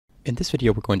In this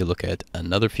video, we're going to look at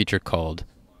another feature called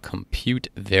compute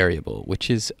variable, which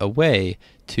is a way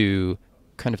to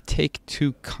kind of take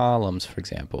two columns, for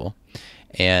example,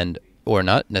 or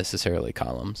not necessarily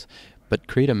columns, but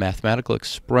create a mathematical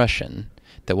expression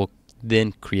that will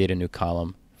then create a new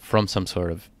column from some sort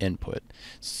of input.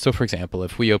 So for example,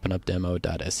 if we open up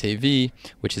demo.sav,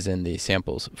 which is in the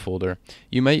samples folder,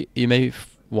 you may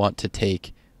want to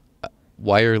take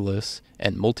wireless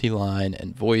and multi-line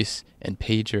and voice and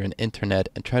pager and internet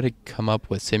and try to come up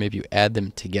with, say maybe you add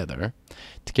them together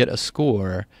to get a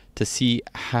score to see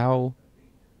how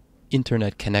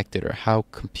internet connected or how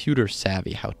computer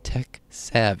savvy, how tech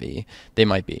savvy they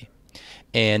might be.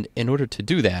 And in order to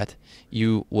do that,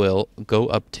 you will go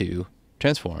up to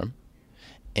transform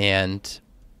and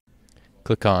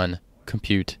click on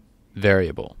compute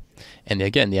variable. And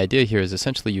again, the idea here is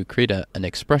essentially you create an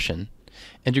expression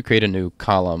and you create a new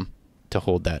column to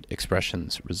hold that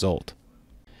expression's result.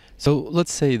 So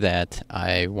let's say that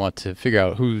I want to figure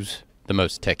out who's the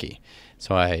most techie.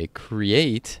 So I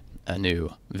create a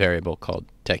new variable called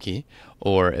techie,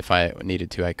 or if I needed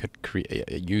to, I could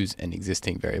use an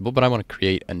existing variable, but I want to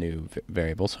create a new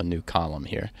variable, so a new column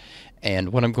here.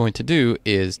 And what I'm going to do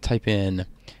is type in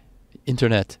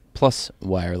internet plus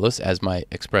wireless as my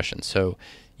expression. So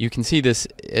you can see this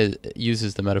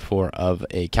uses the metaphor of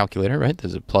a calculator, right?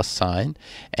 There's a plus sign,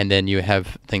 and then you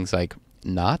have things like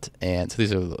not, and so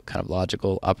these are kind of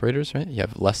logical operators, right? You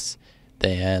have less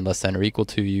than or equal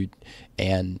to, you,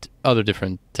 and other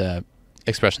different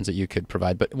expressions that you could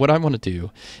provide. But what I want to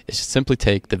do is just simply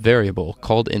take the variable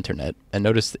called internet, and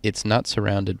notice it's not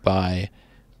surrounded by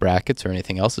brackets or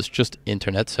anything else. It's just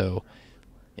internet, so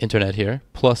internet here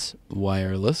plus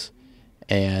wireless,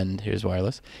 and here's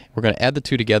wireless. We're going to add the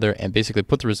two together and basically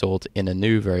put the result in a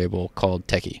new variable called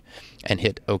techie and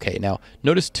hit OK. Now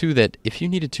notice too that if you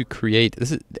needed to create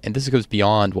this, and this goes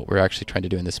beyond what we're actually trying to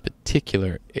do in this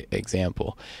particular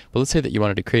example, but let's say that you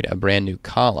wanted to create a brand new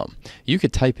column. You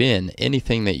could type in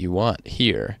anything that you want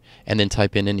here and then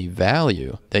type in any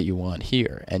value that you want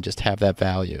here and just have that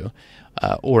value,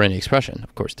 or any expression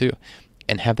of course too,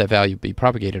 and have that value be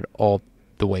propagated all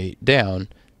the way down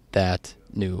that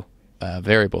new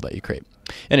variable that you create.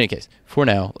 In any case, for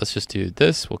now, let's just do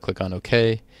this. We'll click on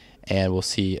OK, and we'll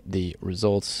see the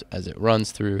results as it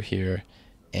runs through here.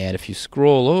 And if you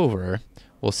scroll over,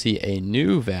 we'll see a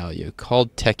new value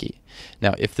called techie.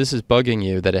 Now, if this is bugging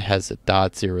you that it has a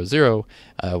 .00,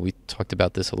 we talked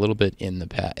about this a little bit in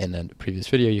the previous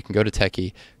video. You can go to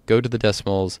techie, go to the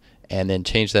decimals, and then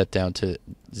change that down to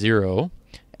 0,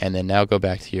 and then now go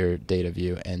back to your data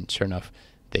view, and sure enough,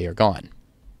 they are gone.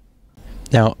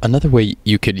 Now, another way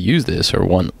you could use this, or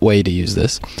one way to use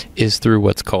this, is through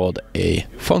what's called a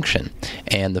function.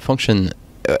 And the function,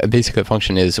 basically a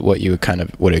function is what you kind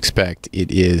of would expect.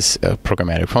 It is a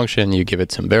programmatic function. You give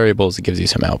it some variables, it gives you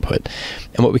some output.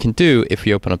 And what we can do if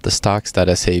we open up the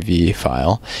stocks.sav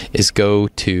file is go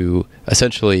to,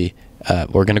 essentially,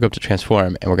 we're going to go up to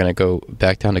transform, and we're going to go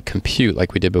back down to compute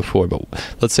like we did before. But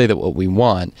let's say that what we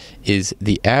want is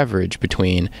the average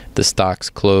between the stock's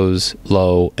close,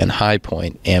 low, and high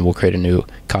point, and we'll create a new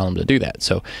column to do that.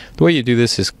 So the way you do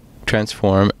this is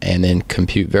transform and then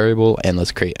compute variable, and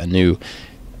let's create a new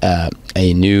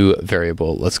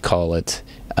variable. Let's call it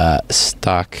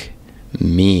stock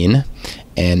mean.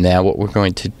 And now what we're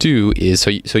going to do is,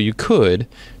 so you could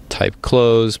type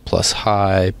close plus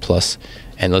high plus,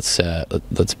 and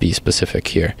let's be specific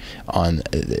here on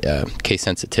case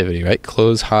sensitivity, right?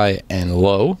 Close, high, and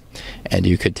low, and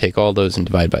you could take all those and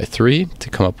divide by 3 to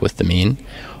come up with the mean,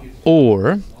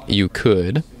 or you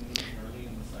could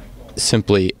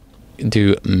simply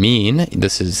do mean.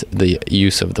 This is the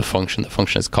use of the function. The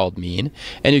function is called mean,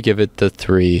 and you give it the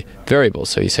 3 variables.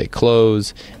 So you say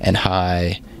close and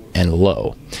high and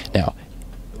low. Now,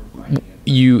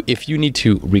 if you need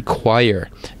to require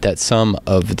that some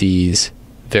of these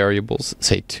variables,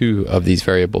 say 2 of these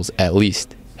variables at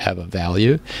least have a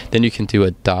value, then you can do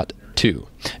a .2.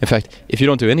 In fact, if you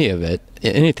don't do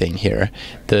anything here,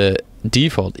 the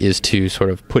default is to sort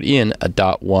of put in a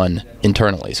 .1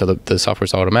 internally, so the software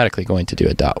is automatically going to do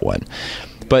a .1.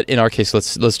 But in our case,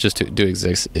 let's just do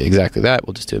exactly that.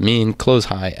 We'll just do a mean, close,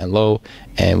 high, and low,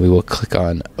 and we will click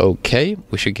on OK.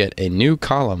 We should get a new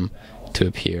column to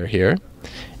appear here.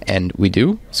 And we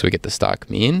do, so we get the stock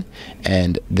mean,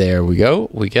 and there we go.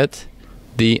 We get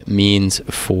the means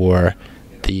for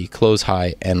the close,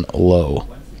 high, and low.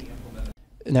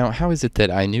 Now, how is it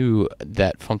that I knew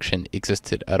that function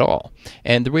existed at all?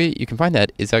 And the way you can find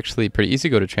that is actually pretty easy.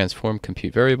 Go to transform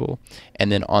compute variable,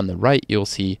 and then on the right you'll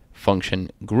see function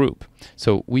group.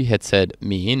 So we had said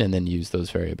mean and then use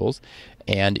those variables.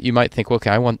 And you might think, well,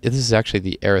 okay, this is actually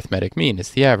the arithmetic mean.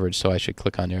 It's the average, so I should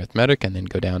click on arithmetic and then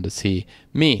go down to see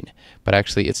mean. But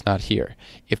actually, it's not here.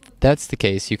 If that's the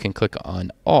case, you can click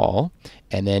on all,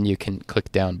 and then you can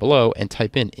click down below and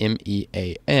type in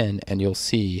MEAN, and you'll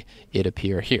see it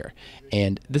appear here.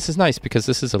 And this is nice because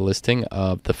this is a listing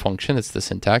of the function. It's the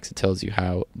syntax. It tells you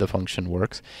how the function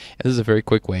works. And this is a very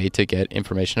quick way to get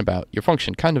information about your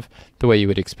function, kind of the way you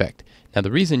would expect. Now,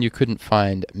 the reason you couldn't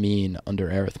find mean under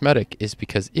arithmetic is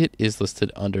because it is listed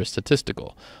under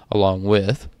statistical, along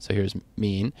with, so here's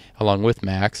mean, along with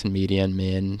max and median,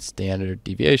 min, standard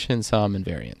deviation, sum, and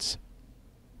variance.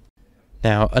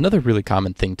 Now, another really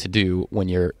common thing to do when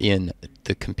you're in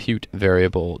the compute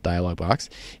variable dialog box,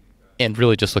 and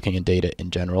really just looking at data in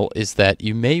general, is that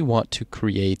you may want to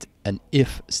create an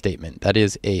if statement. That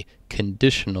is a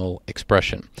conditional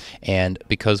expression. And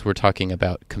because we're talking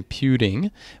about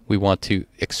computing, we want to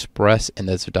express, and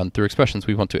those are done through expressions,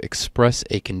 we want to express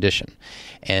a condition.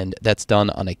 And that's done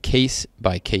on a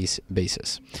case-by-case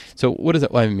basis. So what do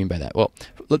I mean by that? Well,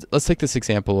 let's take this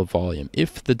example of volume.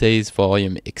 If the day's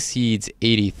volume exceeds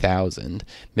 80,000,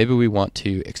 maybe we want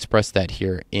to express that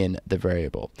here in the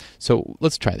variable. So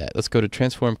let's try that. Let's go to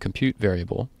transform compute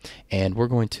variable, and we're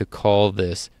going to call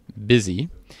this busy.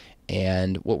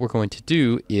 And what we're going to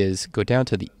do is go down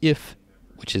to the if,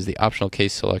 which is the optional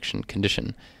case selection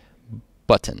condition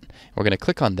button. We're going to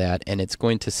click on that, and it's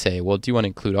going to say, well, do you want to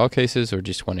include all cases or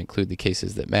just want to include the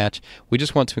cases that match? We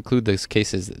just want to include those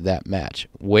cases that match,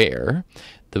 where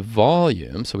the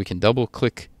volume, so we can double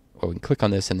click, or we can click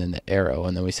on this and then the arrow,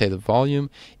 and then we say the volume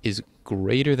is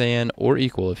greater than or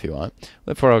equal, if you want.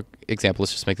 But for our example,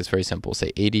 let's just make this very simple.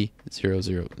 Say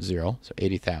 80,000, so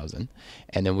 80,000,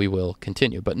 and then we will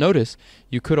continue. But notice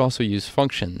you could also use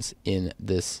functions in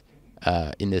this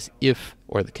if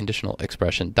or the conditional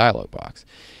expression dialog box.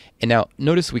 And now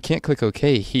notice we can't click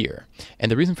OK here,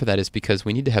 and the reason for that is because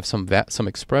we need to have some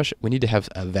expression. We need to have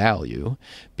a value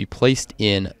be placed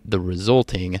in the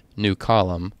resulting new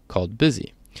column called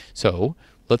busy. So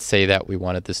let's say that we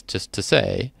wanted this just to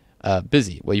say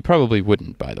busy. Well, you probably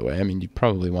wouldn't, by the way. I mean, you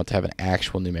probably want to have an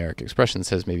actual numeric expression that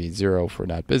says maybe 0 for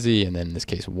not busy, and then in this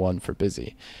case 1 for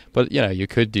busy. But you know, you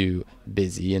could do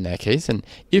busy in that case, and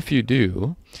if you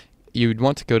do, you'd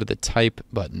want to go to the type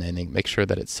button and then make sure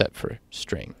that it's set for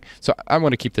string. So I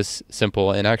want to keep this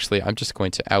simple, and actually I'm just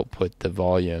going to output the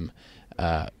volume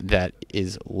that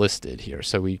is listed here.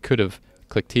 So we could have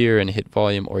clicked here and hit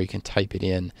volume, or you can type it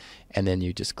in and then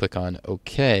you just click on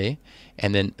OK,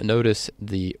 and then notice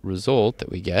the result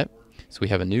that we get. So we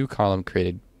have a new column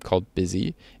created called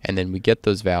busy, and then we get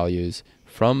those values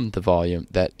from the volume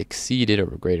that exceeded or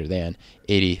were greater than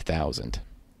 80,000.